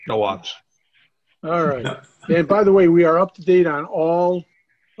Go watch. All right. And by the way, we are up to date on all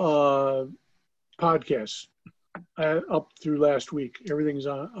podcasts up through last week. Everything's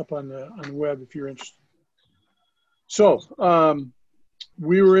up on the web if you're interested. So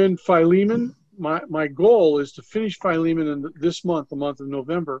we were in Philemon. My goal is to finish Philemon in this month, the month of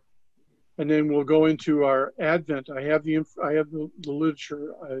November, and then we'll go into our Advent. I have the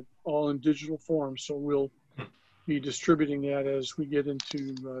literature all in digital form, so we'll be distributing that as we get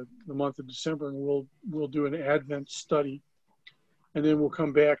into the month of December, and we'll do an Advent study, and then we'll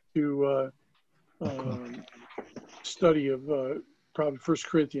come back to study of probably 1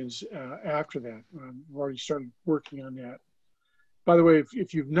 Corinthians after that. I've already started working on that. By the way,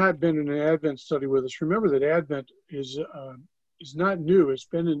 if you've not been in an Advent study with us, remember that Advent is not new. It's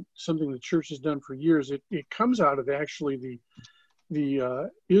been something the church has done for years. It comes out of actually the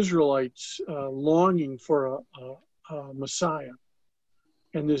Israelites longing for a Messiah,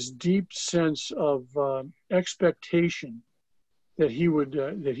 and this deep sense of expectation that he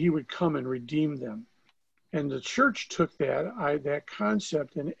would come and redeem them. And the church took that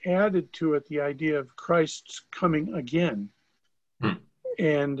concept and added to it the idea of Christ's coming again,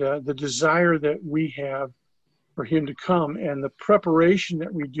 and the desire that we have for him to come, and the preparation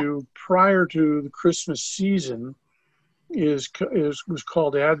that we do prior to the Christmas season was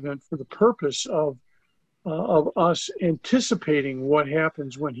called Advent, for the purpose of us anticipating what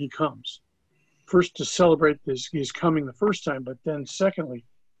happens when he comes. First, to celebrate his coming the first time, but then secondly,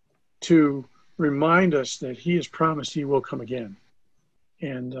 to remind us that he has promised he will come again,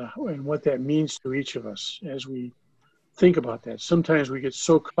 and what that means to each of us as we think about that. Sometimes we get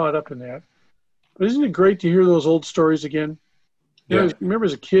so caught up in that. But isn't it great to hear those old stories again? Yeah. Remember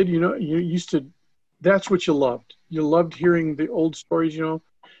as a kid, you used to, that's what you loved. You loved hearing the old stories,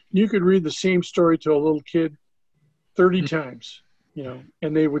 You could read the same story to a little kid 30 times,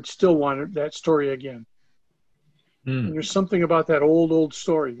 and they would still want that story again. And there's something about that old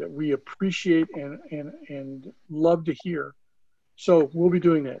story that we appreciate and love to hear. So we'll be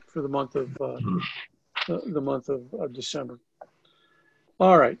doing that for the month of December.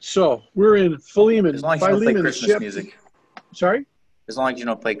 All right, so we're in Philemon. As long as you don't play Christmas music. Sorry? As long as you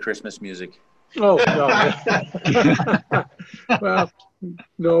don't play Christmas music. Oh, no. Well,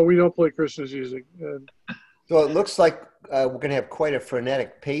 no, we don't play Christmas music. So it looks like we're going to have quite a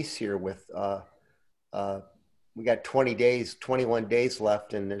frenetic pace here with we got 21 days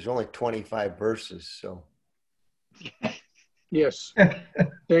left, and there's only 25 verses. So, yes,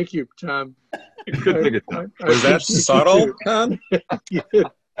 thank you, Tom. Was that subtle, Tom? Yeah,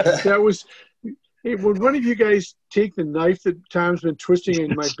 that was. Hey, would one of you guys take the knife that Tom's been twisting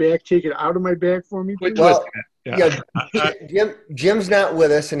in my back, take it out of my back for me, please? Well, Jim's not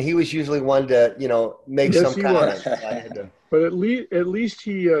with us, and he was usually one to, make some comment. But at least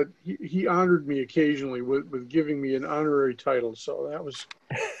he honored me occasionally with giving me an honorary title. So that was.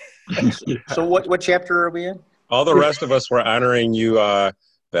 So what chapter are we in? All the rest of us were honoring you,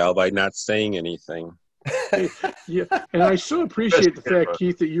 Val, by not saying anything. Yeah, and I so appreciate the fact,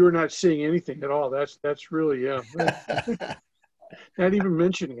 Keith, that you were not saying anything at all. That's really, not even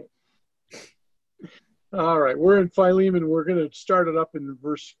mentioning it. All right, we're in Philemon. We're going to start it up in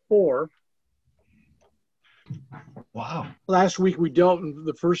verse 4. Wow. Last week we dealt in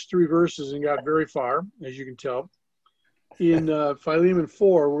the first 3 verses and got very far, as you can tell. In Philemon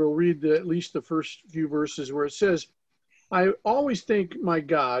 4, we'll read at least the first few verses where it says, I always thank my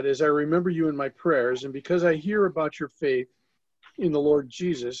God as I remember you in my prayers, and because I hear about your faith in the Lord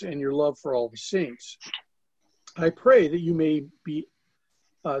Jesus and your love for all the saints. I pray that you may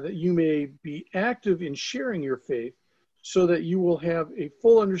be active in sharing your faith, so that you will have a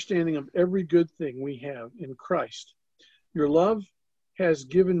full understanding of every good thing we have in Christ. Your love has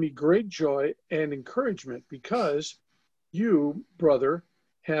given me great joy and encouragement, because you, brother,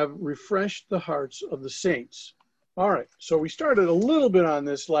 have refreshed the hearts of the saints. All right, so we started a little bit on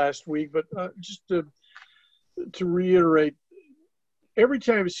this last week, but just to reiterate, every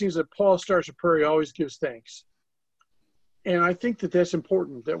time it seems that Paul starts a prayer, he always gives thanks. And I think that that's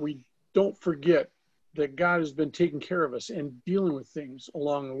important, that we don't forget that God has been taking care of us and dealing with things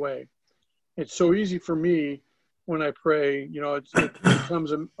along the way. It's so easy for me when I pray, it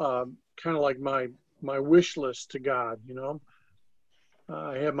becomes kind of like my wish list to God,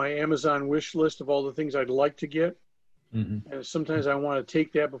 I have my Amazon wish list of all the things I'd like to get. Mm-hmm. And sometimes I want to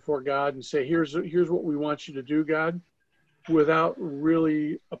take that before God and say, here's what we want you to do, God, without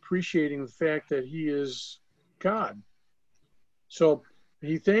really appreciating the fact that he is God. So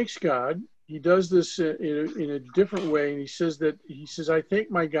he thanks God. He does this in a different way. And he says, I thank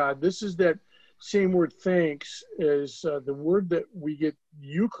my God. This is that same word thanks is the word that we get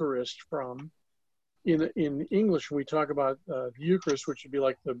Eucharist from. In English, when we talk about the Eucharist, which would be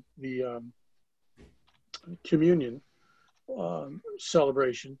like the communion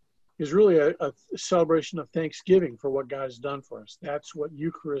celebration, is really a celebration of thanksgiving for what God has done for us. That's what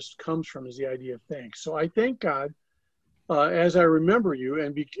Eucharist comes from, is the idea of thanks. So I thank God as I remember you,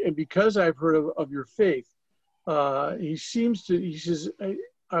 and because I've heard of your faith. He says,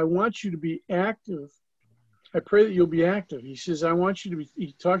 I want you to be active. I pray that you'll be active. He says, I want you to be,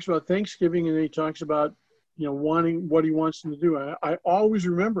 he talks about Thanksgiving, and then he talks about, wanting what he wants them to do. I always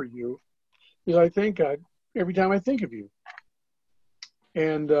remember you, because I thank God every time I think of you.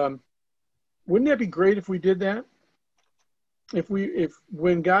 And wouldn't that be great if we did that? If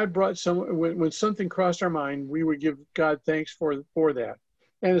when God brought when something crossed our mind, we would give God thanks for that.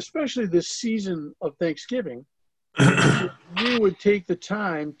 And especially this season of Thanksgiving, we would take the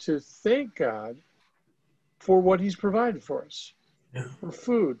time to thank God for what he's provided for us, for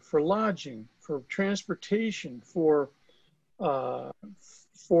food, for lodging, for transportation, for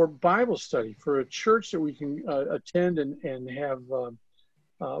Bible study, for a church that we can attend and have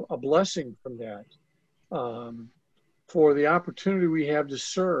a blessing from that, for the opportunity we have to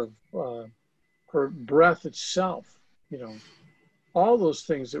serve, for breath itself, all those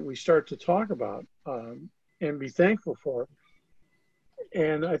things that we start to talk about and be thankful for.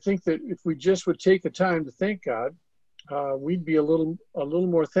 And I think that if we just would take the time to thank God, we'd be a little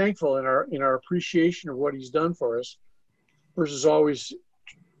more thankful in our appreciation of what he's done for us, versus always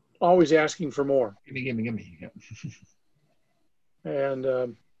asking for more. Gimme. Yep.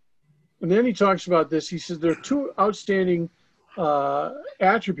 And then he talks about this. He says there are two outstanding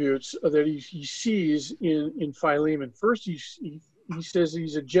attributes that he sees in Philemon. First, he says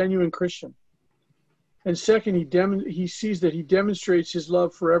he's a genuine Christian. And second, he sees that he demonstrates his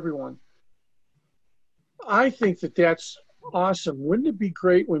love for everyone. I think that that's awesome. Wouldn't it be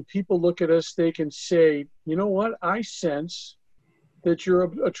great when people look at us, they can say, you know what, I sense that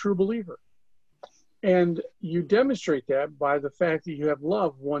you're a true believer. And you demonstrate that by the fact that you have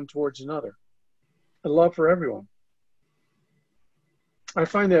love one towards another, a love for everyone. I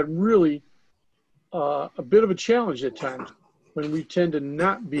find that really a bit of a challenge at times when we tend to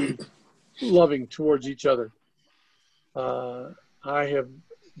not be loving towards each other. I have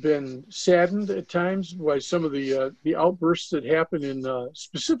been saddened at times by some of the outbursts that happen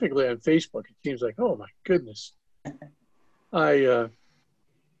specifically on Facebook. It seems like, oh my goodness. I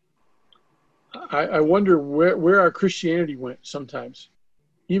wonder where our Christianity went sometimes,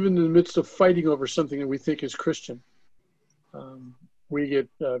 even in the midst of fighting over something that we think is Christian. We get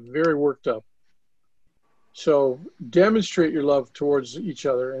very worked up. So demonstrate your love towards each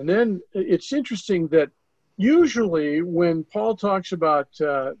other. And then it's interesting that usually when Paul talks about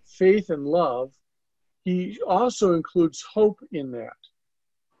faith and love, he also includes hope in that.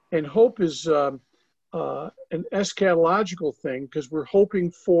 And hope is an eschatological thing, because we're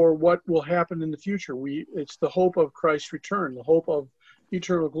hoping for what will happen in the future. It's the hope of Christ's return, the hope of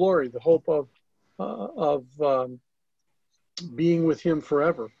eternal glory, the hope of being with him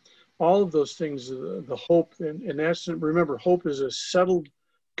forever. All of those things, the hope, and that's, remember, hope is a settled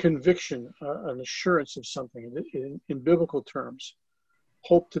conviction, an assurance of something in biblical terms.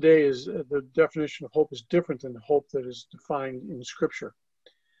 Hope today is, the definition of hope is different than the hope that is defined in Scripture.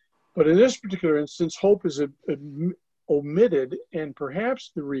 But in this particular instance, hope is omitted, and perhaps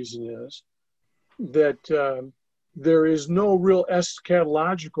the reason is that there is no real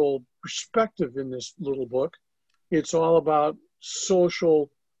eschatological perspective in this little book. It's all about social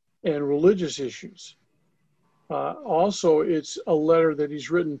and religious issues. Also, it's a letter that he's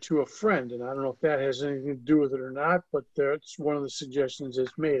written to a friend, and I don't know if that has anything to do with it or not, but that's one of the suggestions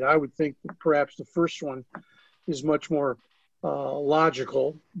that's made. I would think that perhaps the first one is much more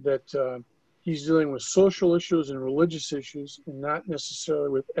logical, that he's dealing with social issues and religious issues, and not necessarily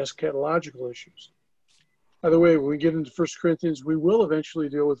with eschatological issues. By the way, when we get into 1 Corinthians, we will eventually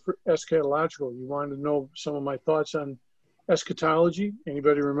deal with eschatological. You wanted to know some of my thoughts on eschatology?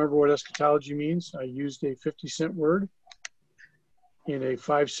 Anybody remember what eschatology means? I used a 50-cent word in a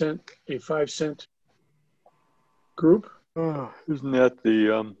 5-cent group. Oh, isn't that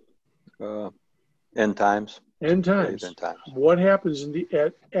the end times? End times. End times. What happens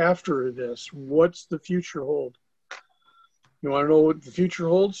after this? What's the future hold? You want to know what the future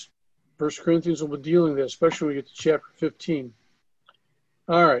holds? 1 Corinthians will be dealing with that, especially when we get to chapter 15.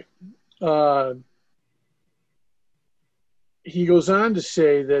 All right. He goes on to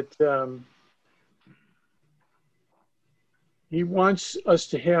say that he wants us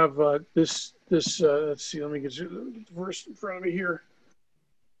to have this. Let's see. Let me get the verse in front of me here.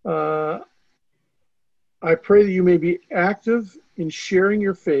 I pray that you may be active in sharing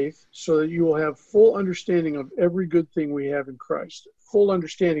your faith so that you will have full understanding of every good thing we have in Christ. Full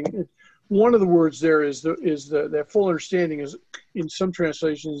understanding. One of the words there is that full understanding is, in some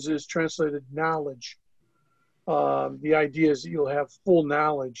translations, is translated knowledge. The idea is that you'll have full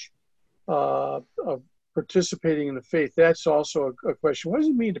knowledge of participating in the faith. That's also a question. What does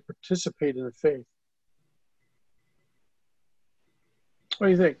it mean to participate in the faith? What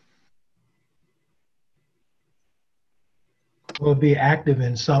do you think? Will be active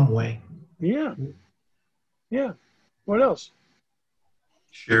in some way. Yeah. Yeah. What else?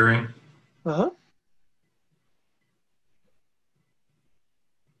 Sharing. Uh-huh.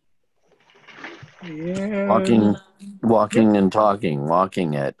 Yeah. Walking and talking,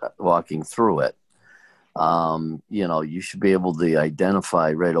 walking through it. You should be able to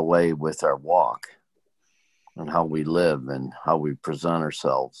identify right away with our walk and how we live and how we present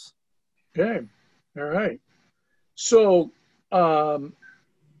ourselves. Okay. All right. So,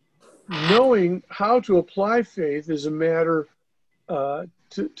 knowing how to apply faith is a matter to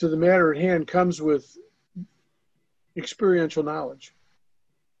the matter at hand comes with experiential knowledge.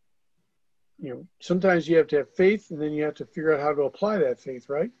 Sometimes you have to have faith, and then you have to figure out how to apply that faith,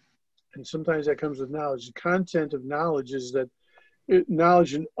 right? And sometimes that comes with knowledge. The content of knowledge is that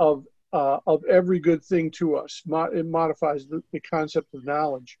knowledge of every good thing to us. It modifies the concept of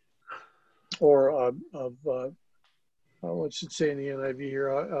knowledge, or what's it say in the NIV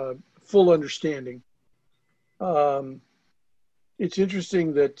here? Full understanding. It's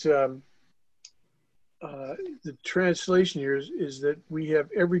interesting that the translation here is that we have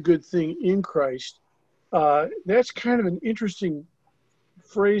every good thing in Christ. That's kind of an interesting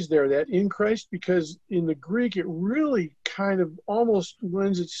phrase there, that in Christ, because in the Greek it really kind of almost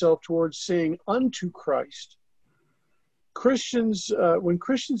lends itself towards saying unto Christ. Christians, when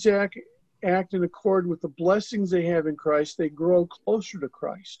Christians act in accord with the blessings they have in Christ, they grow closer to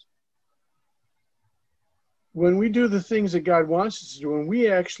Christ. When we do the things that God wants us to do, when we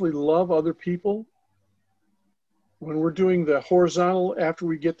actually love other people, when we're doing the horizontal, after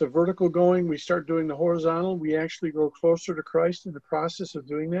we get the vertical going, we start doing the horizontal, we actually grow closer to Christ in the process of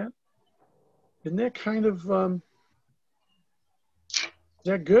doing that. Isn't that kind of, is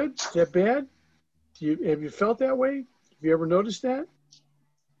that good? Is that bad? Have you felt that way? Have you ever noticed that?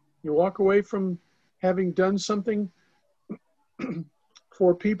 You walk away from having done something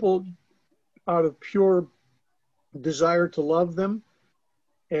for people out of pure desire to love them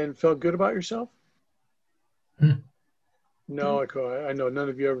and felt good about yourself? No, I know none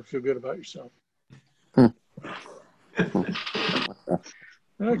of you ever feel good about yourself.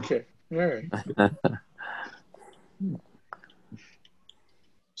 Okay, all right.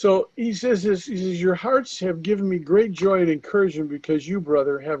 So he says this, he says, your hearts have given me great joy and encouragement because you,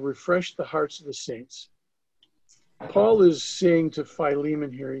 brother, have refreshed the hearts of the saints. Paul is saying to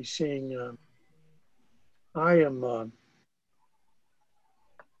Philemon here, he's saying, I'm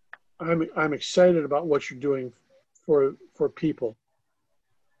excited about what you're doing for people.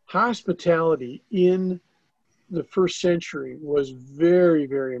 Hospitality in the first century was very,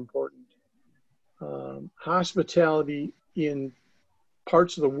 very important. Hospitality in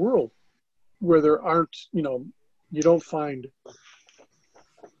parts of the world where there aren't, you don't find,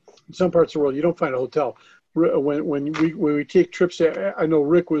 in some parts of the world, you don't find a hotel. When we take trips, I know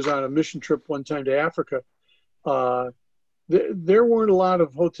Rick was on a mission trip one time to Africa. There weren't a lot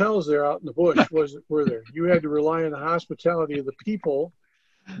of hotels there out in the bush, were there? You had to rely on the hospitality of the people.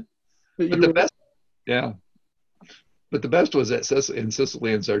 Yeah. But the best was in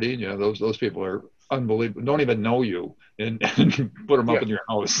Sicily and Sardinia. Those people are unbelievable. Don't even know you, and put them up in your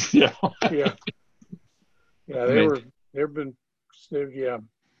house. Yeah. Yeah. Yeah.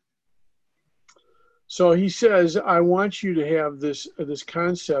 So he says, I want you to have this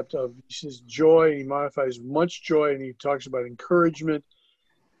concept of, he says, joy. He modifies much joy, and he talks about encouragement.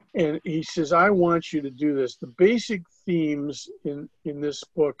 And he says, I want you to do this. The basic themes in this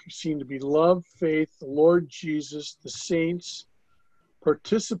book seem to be love, faith, the Lord Jesus, the saints,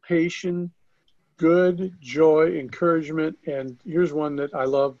 participation, good, joy, encouragement, and here's one that I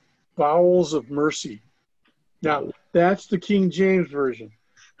love, bowels of mercy. Now, that's the King James Version.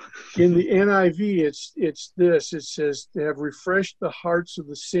 In the NIV, it's this. It says, they have refreshed the hearts of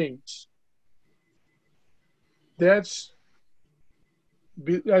the saints. That's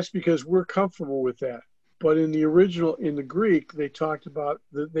because we're comfortable with that. But in the original, in the Greek, they talked about,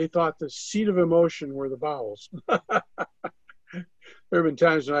 they thought the seat of emotion were the bowels. There have been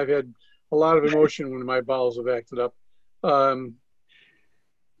times when I've had a lot of emotion when my bowels have acted up.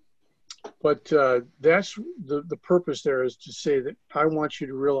 But that's the purpose there, is to say that I want you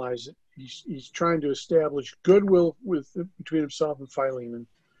to realize that He's trying to establish goodwill between himself and Philemon.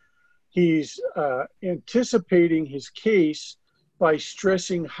 He's anticipating his case by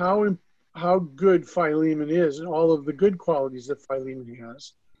stressing how good Philemon is and all of the good qualities that Philemon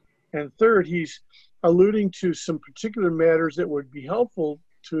has. And third, he's alluding to some particular matters that would be helpful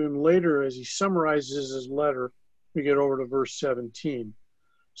to him later as he summarizes his letter. We get over to verse 17.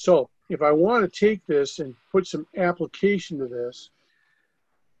 So if I want to take this and put some application to this,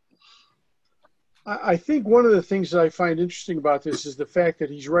 I think one of the things that I find interesting about this is the fact that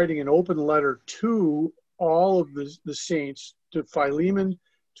he's writing an open letter to all of the saints, to Philemon,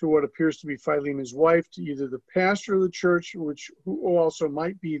 to what appears to be Philemon's wife, to either the pastor of the church, who also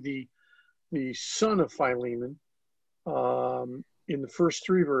might be the son of Philemon, in the first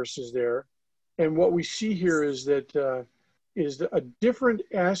 3 verses there. And what we see here is that is a different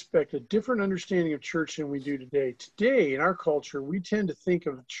aspect, a different understanding of church than we do today. Today, in our culture, we tend to think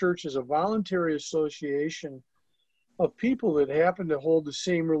of church as a voluntary association of people that happen to hold the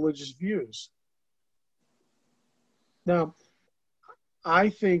same religious views. Now, I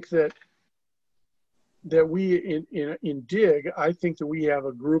think that we in DIG, I think that we have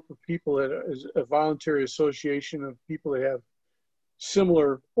a group of people that is a voluntary association of people that have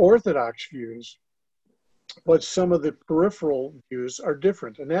similar Orthodox views, but some of the peripheral views are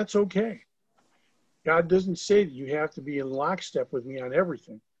different, and that's okay. God doesn't say that you have to be in lockstep with me on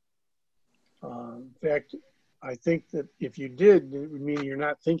everything. In fact, I think that if you did, it would mean you're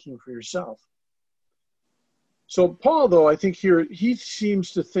not thinking for yourself. So Paul, though, I think here, he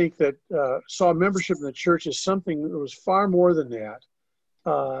seems to think that saw membership in the church as something that was far more than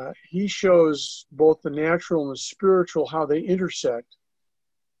that. He shows both the natural and the spiritual, how they intersect.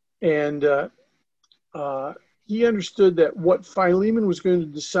 And he understood that what Philemon was going to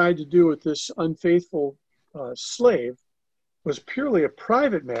decide to do with this unfaithful slave was purely a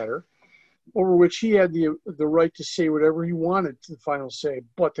private matter over which he had the right to say whatever he wanted to the final say.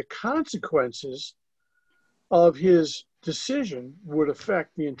 But the consequences of his decision would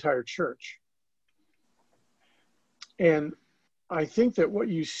affect the entire church. And I think that what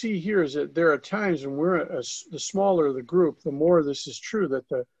you see here is that there are times when the smaller the group, the more this is true,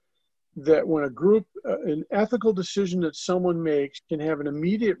 that when a group, an ethical decision that someone makes can have an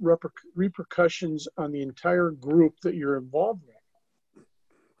immediate repercussions on the entire group that you're involved with.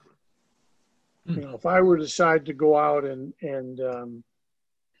 You know, if I were to decide to go out and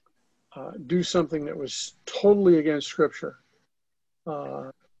do something that was totally against Scripture,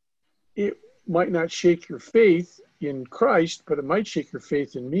 it might not shake your faith in Christ, but it might shake your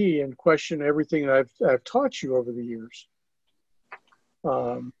faith in me and question everything that I've taught you over the years.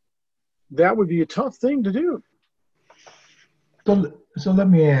 That would be a tough thing to do. So let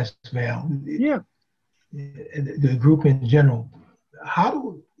me ask, Val. Yeah. The group in general, how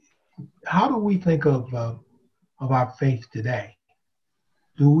do we think of our faith today?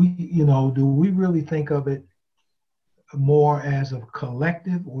 Do we really think of it more as a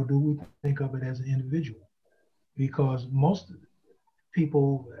collective, or do we think of it as an individual? Because most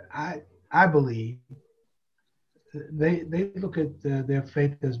people, I believe, they look at their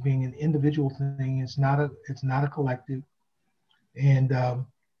faith as being an individual thing. It's not a collective, and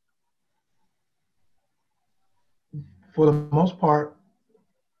for the most part,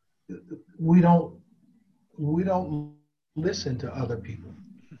 we don't listen to other people,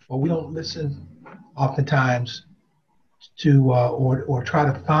 or we don't listen oftentimes to or try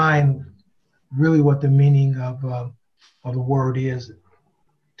to find really what the meaning of the word is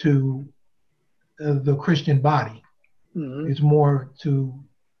to the Christian body. Mm-hmm. It's more to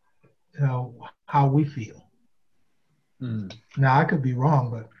how we feel. Mm. Now I could be wrong,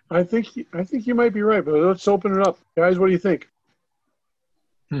 but I think you might be right. But let's open it up, guys. What do you think?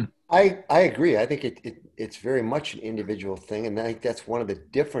 I agree. I think it's very much an individual thing, and I think that's one of the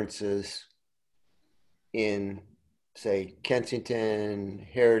differences in, say, Kensington,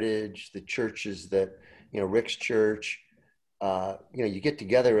 Heritage, the churches that, Rick's church. You get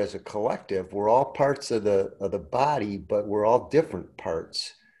together as a collective. We're all parts of the body, but we're all different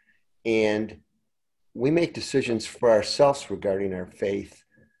parts, and we make decisions for ourselves regarding our faith,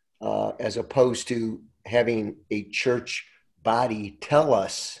 as opposed to having a church body tell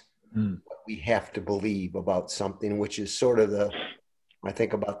us what we have to believe about something, which is sort of I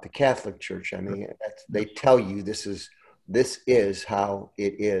think about the Catholic Church. I mean, they tell you this is how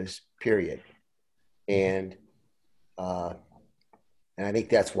it is, period. And I think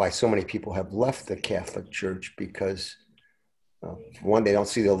that's why so many people have left the Catholic Church, because for one, they don't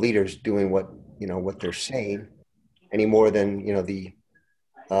see the leaders doing what they're saying any more than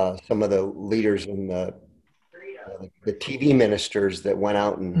some of the leaders in the TV ministers that went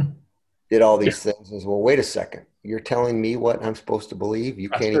out and did all these things is, well, wait a second. You're telling me what I'm supposed to believe? You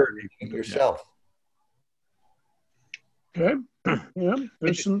can't even do it yourself. Okay. Yeah.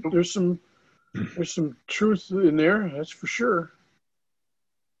 There's some truth in there. That's for sure.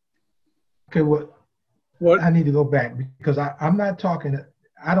 Okay. What I need to go back because I'm not talking.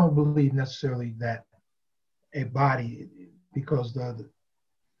 I don't believe necessarily that a body, because that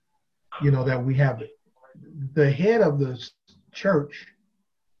we have the head of the church.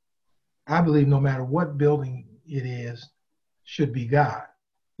 I believe no matter what building it is, should be God.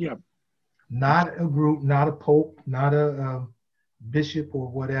 Yeah. Not a group, not a pope, not a bishop or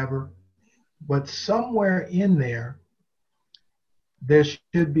whatever, but somewhere in there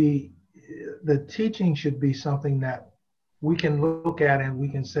should be, the teaching should be something that we can look at and we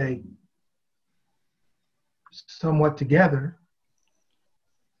can say somewhat together.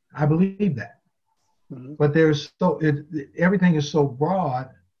 I believe that. Mm-hmm. But everything is so broad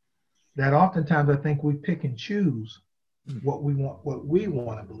that oftentimes I think we pick and choose what we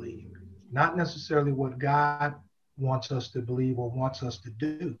want to believe, not necessarily what God wants us to believe or wants us to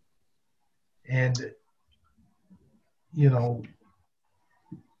do. And in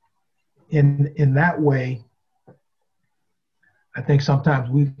that way, I think sometimes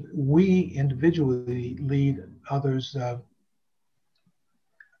we individually lead others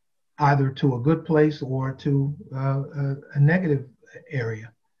either to a good place or to a negative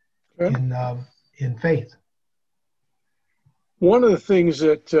area in faith. One of the things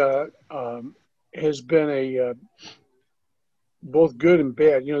that has been both good and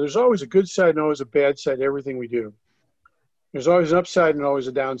bad, there's always a good side and always a bad side to everything we do. There's always an upside and always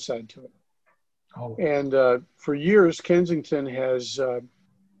a downside to it. Oh. And for years, Kensington has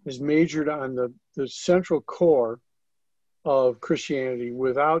majored on the central core of Christianity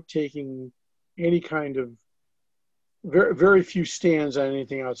without taking any kind of very, very few stands on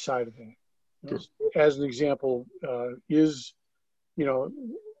anything outside of that. As an example, is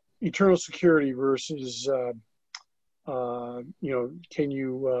eternal security versus can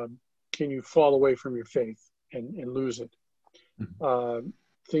you fall away from your faith and lose it? Mm-hmm.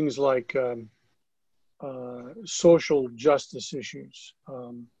 Things like social justice issues,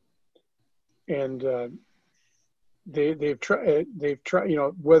 and they've tried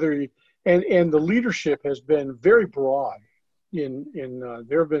whether and the leadership has been very broad.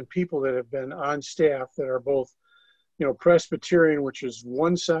 There have been people that have been on staff that are both Presbyterian, which is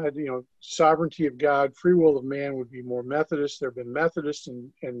one side, sovereignty of God, free will of man would be more Methodist. There have been Methodists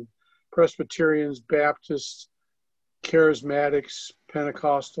and Presbyterians, Baptists, Charismatics,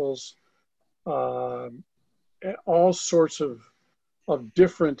 Pentecostals, all sorts of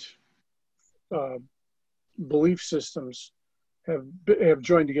different belief systems have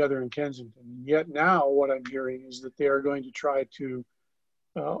joined together in Kensington. Yet now what I'm hearing is that they are going to try to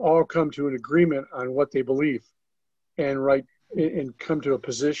all come to an agreement on what they believe and come to a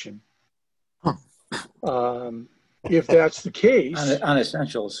position. If that's the case, on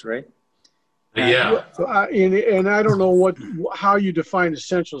essentials, right? Yeah. So and I don't know how you define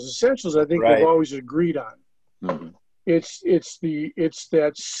essentials. Essentials, I think they've always agreed on. Mm-hmm. It's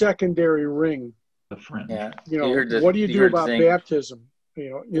that secondary ring. The friend. Yeah. What do you do about baptism?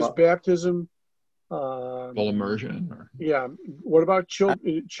 Is baptism full immersion? Or? Yeah. What about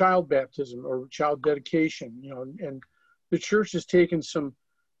child baptism or child dedication? And the church has taken some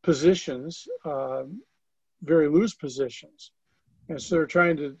positions, very loose positions, and so they're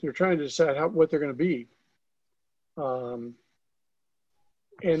trying to decide what they're going to be.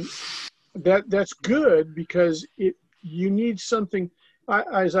 And that's good because you need something.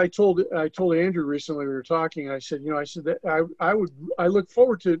 As I told Andrew recently, we were talking. I said that I look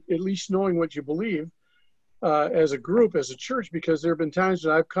forward to at least knowing what you believe as a group, as a church, because there have been times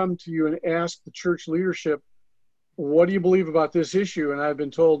that I've come to you and asked the church leadership, "What do you believe about this issue?" And I've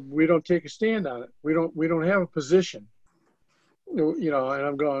been told we don't take a stand on it. We don't have a position. And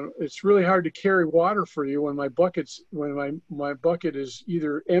I'm going, it's really hard to carry water for you when my bucket is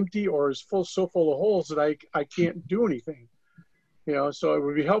either empty or is so full of holes that I can't do anything. So it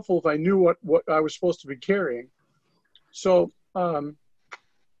would be helpful if I knew what I was supposed to be carrying. So, but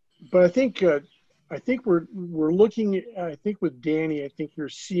I think we're looking. I think with Danny, I think you're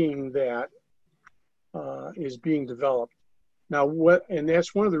seeing that is being developed now. And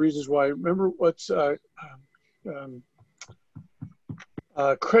that's one of the reasons why. Remember what's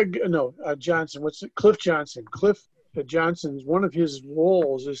Johnson. Cliff Johnson? Cliff Johnson's one of his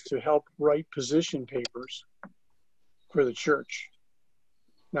roles is to help write position papers for the church.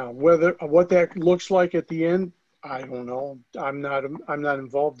 Now, what that looks like at the end, I don't know. I'm not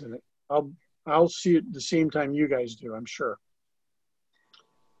involved in it. I'll see it the same time you guys do, I'm sure.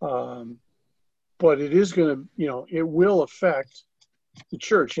 But it is going to, it will affect the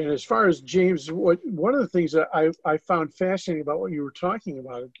church. And as far as James, one of the things that I found fascinating about what you were talking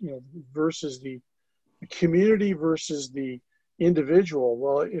about, versus the community versus the individual.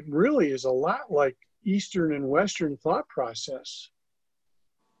 Well, it really is a lot like Eastern and Western thought process.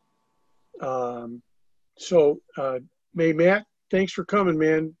 May Matt, thanks for coming,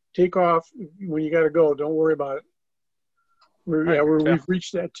 man. Take off when you got to go. Don't worry about it. We've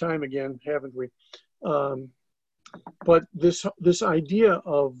reached that time again, haven't we? But this idea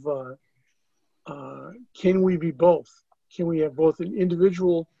of can we be both? Can we have both an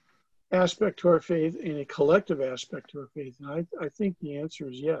individual aspect to our faith and a collective aspect to our faith? And I think the answer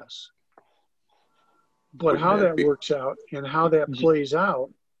is yes. But how that works out and how that plays out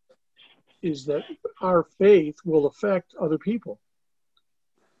is that our faith will affect other people.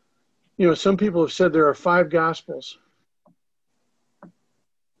 Some people have said there are 5 gospels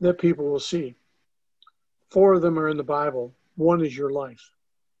that people will see. 4 of them are in the Bible. 1 is your life.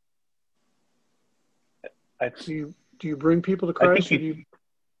 Do you bring people to Christ?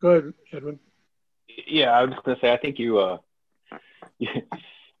 Go ahead, Edwin. Yeah, I was just going to say, I think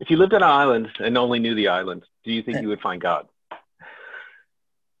if you lived on an island and only knew the island, do you think you would find God?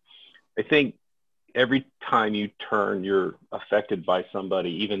 I think every time you turn, you're affected by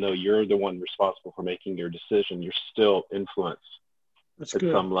somebody, even though you're the one responsible for making your decision, you're still influenced at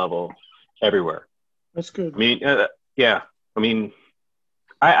some level everywhere. That's good. I mean,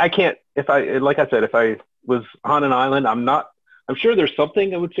 I can't, if I was on an island, I'm sure there's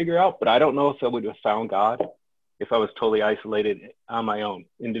something I would figure out, but I don't know if I would have found God if I was totally isolated on my own,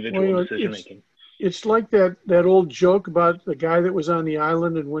 individual decision making. It's like that old joke about the guy that was on the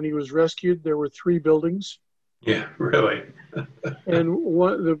island, and when he was rescued, there were 3 buildings. Yeah, really. And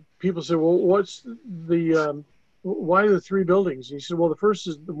the people said, "Well, what's why the 3 buildings?" And he said, "Well, the first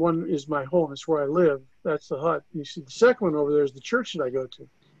one is my home. It's where I live. That's the hut." And he said, "The second one over there is the church that I go to."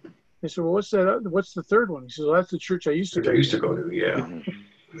 They said, "Well, what's that? What's the third one?" He said, "Well, that's the church I used to go to." Yeah.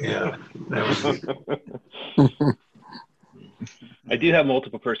 Yeah. That was... I do have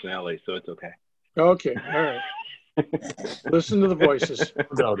multiple personalities, so it's okay. Okay, all right. Listen to the voices.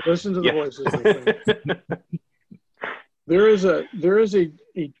 Listen to the voices.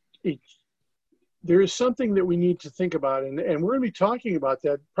 There is something that we need to think about, and we're going to be talking about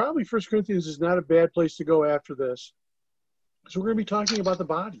that. Probably 1 Corinthians is not a bad place to go after this. So we're going to be talking about the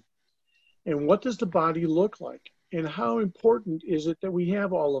body. And what does the body look like? And how important is it that we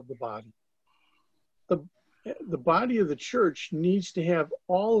have all of the body? The body of the church needs to have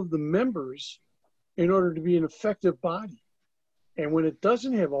all of the members in order to be an effective body. And when it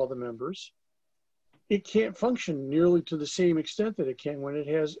doesn't have all the members, it can't function nearly to the same extent that it can when it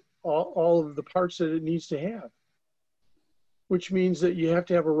has all of the parts that it needs to have. Which means that you have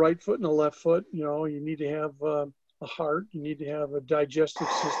to have a right foot and a left foot. You need to have a heart, you need to have a digestive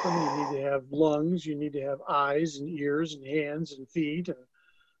system, you need to have lungs, you need to have eyes and ears and hands and feet,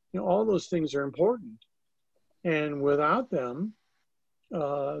 and all those things are important. And without them,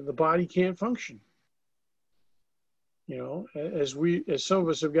 the body can't function. As some of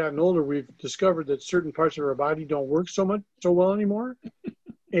us have gotten older, we've discovered that certain parts of our body don't work so well anymore.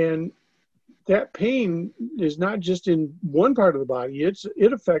 And that pain is not just in one part of the body,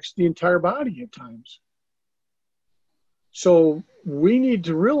 it affects the entire body at times. So we need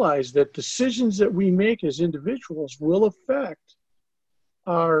to realize that decisions that we make as individuals will affect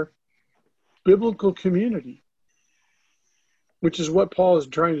our biblical community, which is what Paul is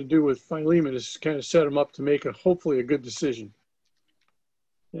trying to do with Philemon, is kind of set him up to make hopefully a good decision.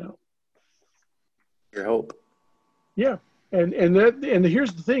 Yeah. Your hope. Yeah. And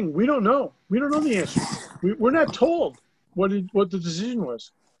here's the thing, we don't know. We don't know the answer. We're not told what the decision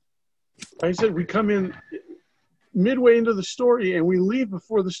was. Like I said, we come in midway into the story and we leave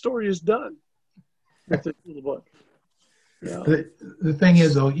before the story is done with the book. Yeah. The thing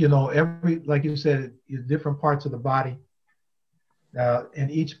is, though, like you said, different parts of the body,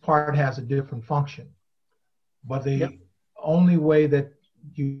 and each part has a different function. But the only way that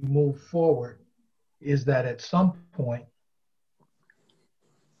you move forward is that at some point,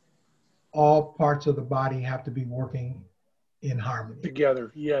 all parts of the body have to be working in harmony.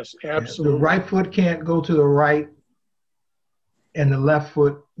 Together, yes, absolutely. The right foot can't go to the right and the left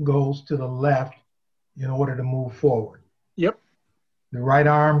foot goes to the left in order to move forward. Yep. The right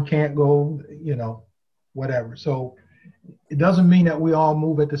arm can't go, whatever. So it doesn't mean that we all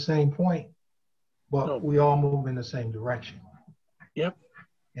move at the same point, but we all move in the same direction. Yep.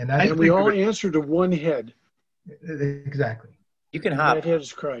 And we all answer to one head. Exactly. You can hop. That head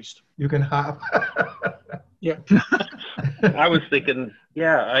is Christ. You can hop. Yeah. I was thinking,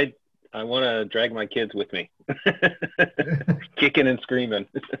 yeah, I want to drag my kids with me, kicking and screaming.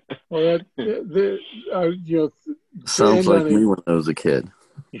 Well, Sounds like me when I was a kid.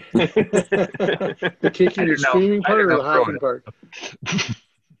 The kicking and screaming part or the hopping part?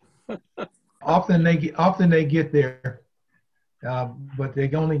 Often they get there, but they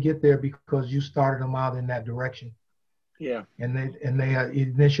only get there because you started them out in that direction. Yeah. And they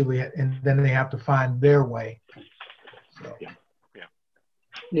initially, and then they have to find their way. So.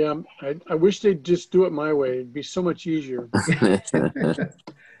 Yeah. I wish they'd just do it my way. It'd be so much easier.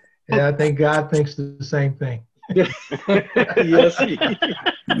 Yeah, I think God thinks the same thing. Yes, he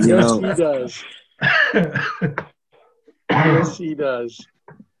does. Yes, he does.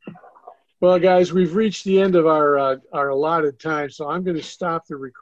 Well, guys, we've reached the end of our allotted time, so I'm going to stop the recording.